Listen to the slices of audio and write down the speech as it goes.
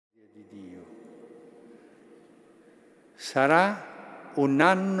Sarà un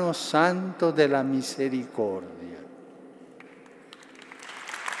anno santo della misericordia.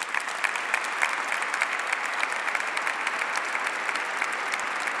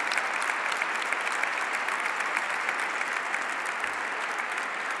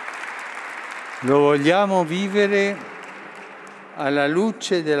 Lo vogliamo vivere alla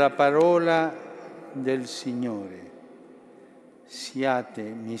luce della parola del Signore. Siate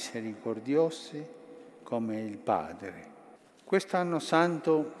misericordiosi come il Padre. Questo anno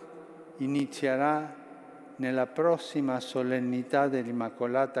santo inizierà nella prossima solennità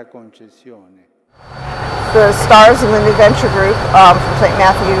dell'Immacolata Concezione. The stars in the New Venture Group from St.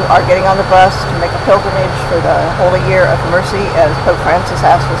 Matthew are getting on the bus to make a pilgrimage for the Holy Year of Mercy, as Pope Francis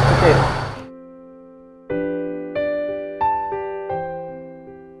asked us to do.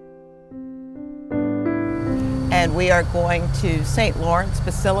 And we are going to St. Lawrence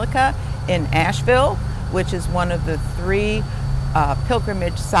Basilica in Asheville, which is one of the 3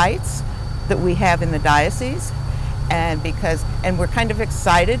 pilgrimage sites that we have in the diocese. And we're kind of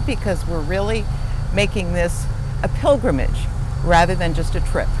excited because we're really making this a pilgrimage rather than just a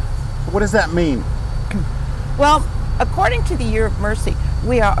trip. What does that mean? Well, according to the Year of Mercy,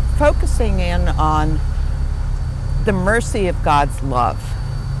 we are focusing in on the mercy of God's love.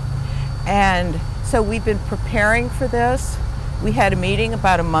 And so we've been preparing for this. We had a meeting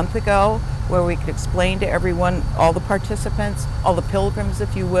about a month ago where we could explain to everyone, all the participants, all the pilgrims,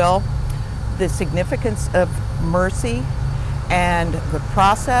 if you will, the significance of mercy and the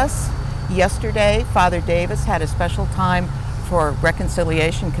process. Yesterday, Father Davis had a special time for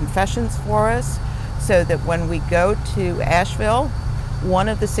reconciliation confessions for us, so that when we go to Asheville, one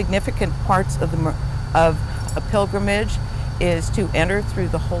of the significant parts of a pilgrimage is to enter through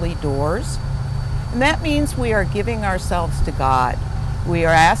the holy doors. And that means we are giving ourselves to God. We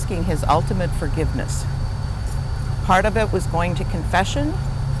are asking His ultimate forgiveness. Part of it was going to confession.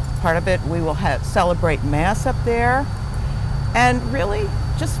 Part of it we will celebrate Mass up there. And really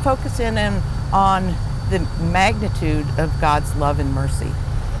just focus in on the magnitude of God's love and mercy.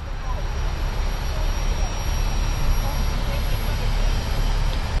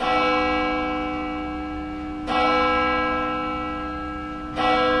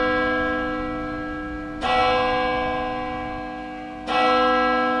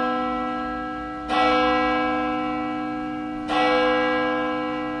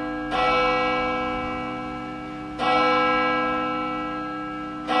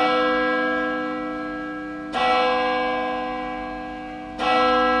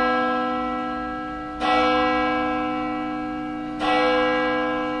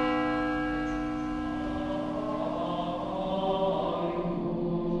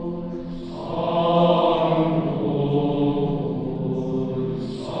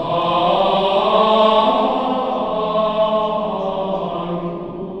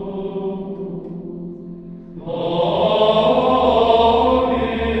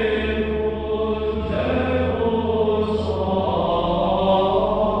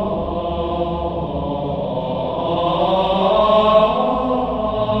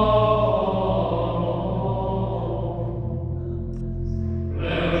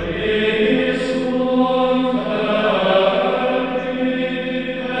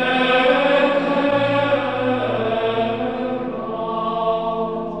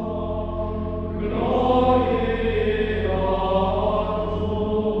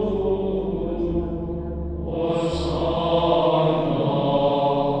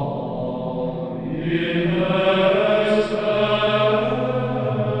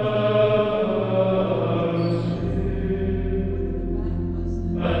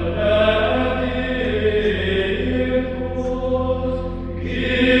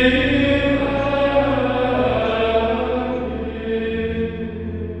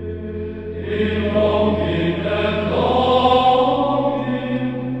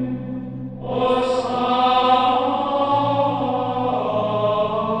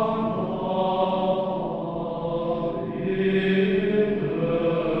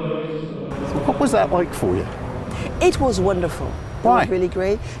 What was that like for you? It was wonderful. Why? It was really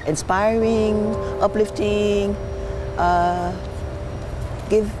great, inspiring, uplifting,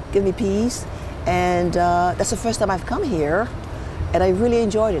 give me peace. And that's the first time I've come here, and I really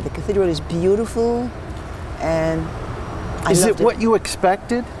enjoyed it. The cathedral is beautiful, and I Is loved it what you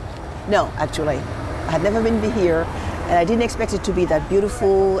expected? No, actually. I had never been here, and I didn't expect it to be that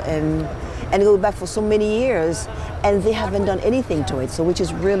beautiful and go back for so many years, and they haven't done anything to it, so which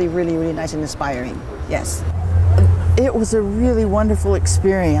is really, really, really nice and inspiring. Yes. It was a really wonderful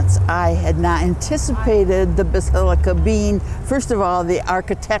experience. I had not anticipated the basilica being, first of all, the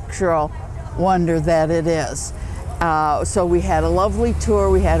architectural wonder that it is. So we had a lovely tour.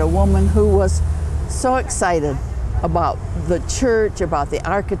 We had a woman who was so excited about the church, about the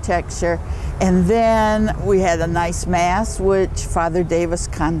architecture, and then we had a nice mass which Father Davis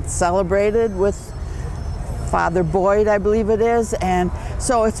celebrated with Father Boyd, I believe it is, and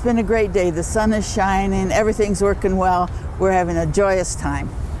so it's been a great day. The sun is shining, everything's working well. We're having a joyous time.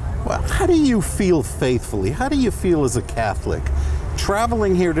 Well, how do you feel faithfully? How do you feel as a Catholic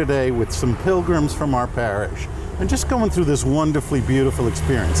traveling here today with some pilgrims from our parish and just going through this wonderfully beautiful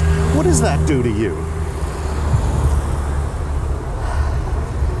experience? What does that do to you?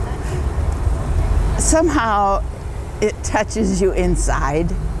 Somehow it touches you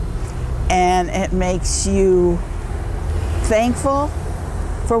inside and it makes you thankful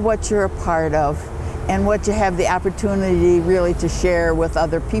for what you're a part of and what you have the opportunity really to share with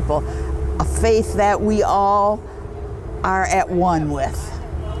other people. A faith that we all are at one with.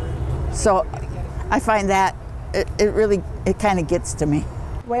 So I find that it kind of gets to me.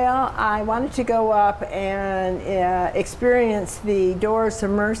 Well, I wanted to go up and experience the Doors of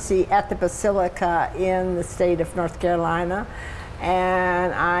Mercy at the Basilica in the state of North Carolina.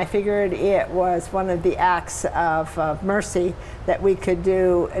 And I figured it was one of the acts of mercy that we could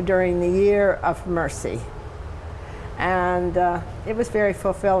do during the year of mercy. And it was very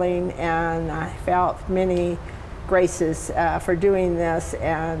fulfilling, and I felt many graces for doing this,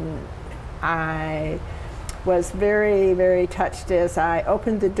 and I was very, very touched as I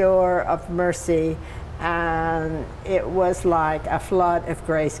opened the door of mercy, and it was like a flood of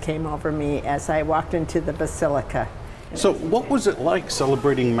grace came over me as I walked into the Basilica. So what was it like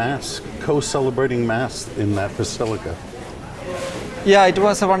celebrating Mass, co-celebrating Mass in that Basilica? Yeah, it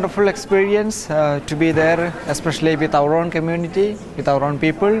was a wonderful experience to be there, especially with our own community, with our own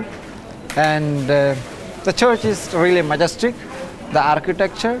people. And the church is really majestic, the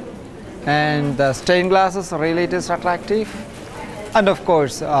architecture and the stained glasses, really it is attractive. And of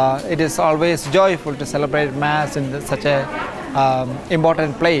course, it is always joyful to celebrate Mass in such a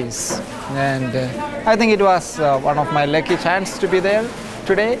important place. And I think it was one of my lucky chances to be there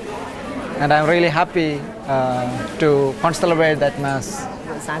today. And I'm really happy to celebrate that Mass.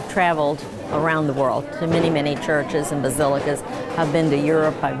 I've traveled around the world to many, many churches and basilicas. I've been to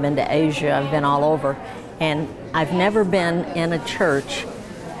Europe, I've been to Asia, I've been all over. And I've never been in a church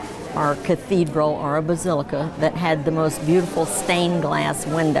or cathedral or a basilica that had the most beautiful stained glass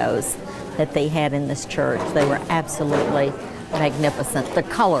windows that they had in this church. They were absolutely magnificent. The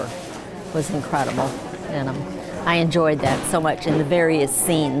color was incredible, and I enjoyed that so much in the various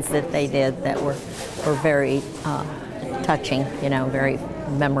scenes that they did that were very touching, you know, very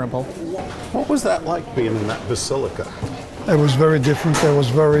memorable. What was that like being in that basilica? It was very different. It was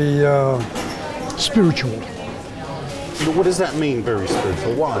very spiritual. What does that mean, very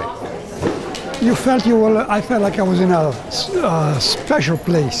spiritual? Why? You felt you were, I felt like I was in a special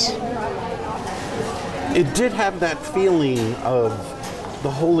place. It did have that feeling of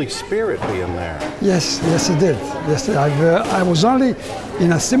the Holy Spirit being there. Yes, yes it did. Yes, I was only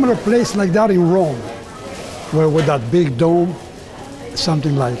in a similar place like that in Rome, where with that big dome,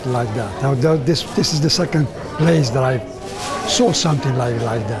 something like that. Now this is the second place that I saw something like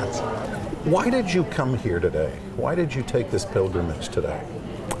that. Why did you come here today? Why did you take this pilgrimage today?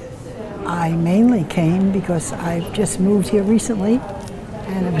 I mainly came because I've just moved here recently,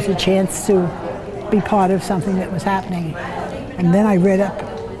 and it was a chance to be part of something that was happening. And then I read up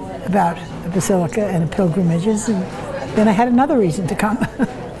about the Basilica and the pilgrimages, and then I had another reason to come.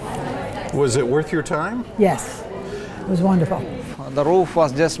 Was it worth your time? Yes, it was wonderful. The roof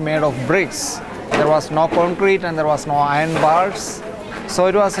was just made of bricks. There was no concrete and there was no iron bars. So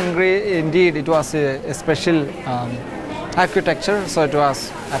it was indeed, it was a special architecture, so it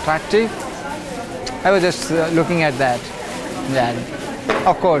was attractive. I was just looking at that. Yeah.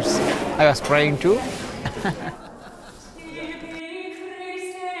 Of course, I was praying too.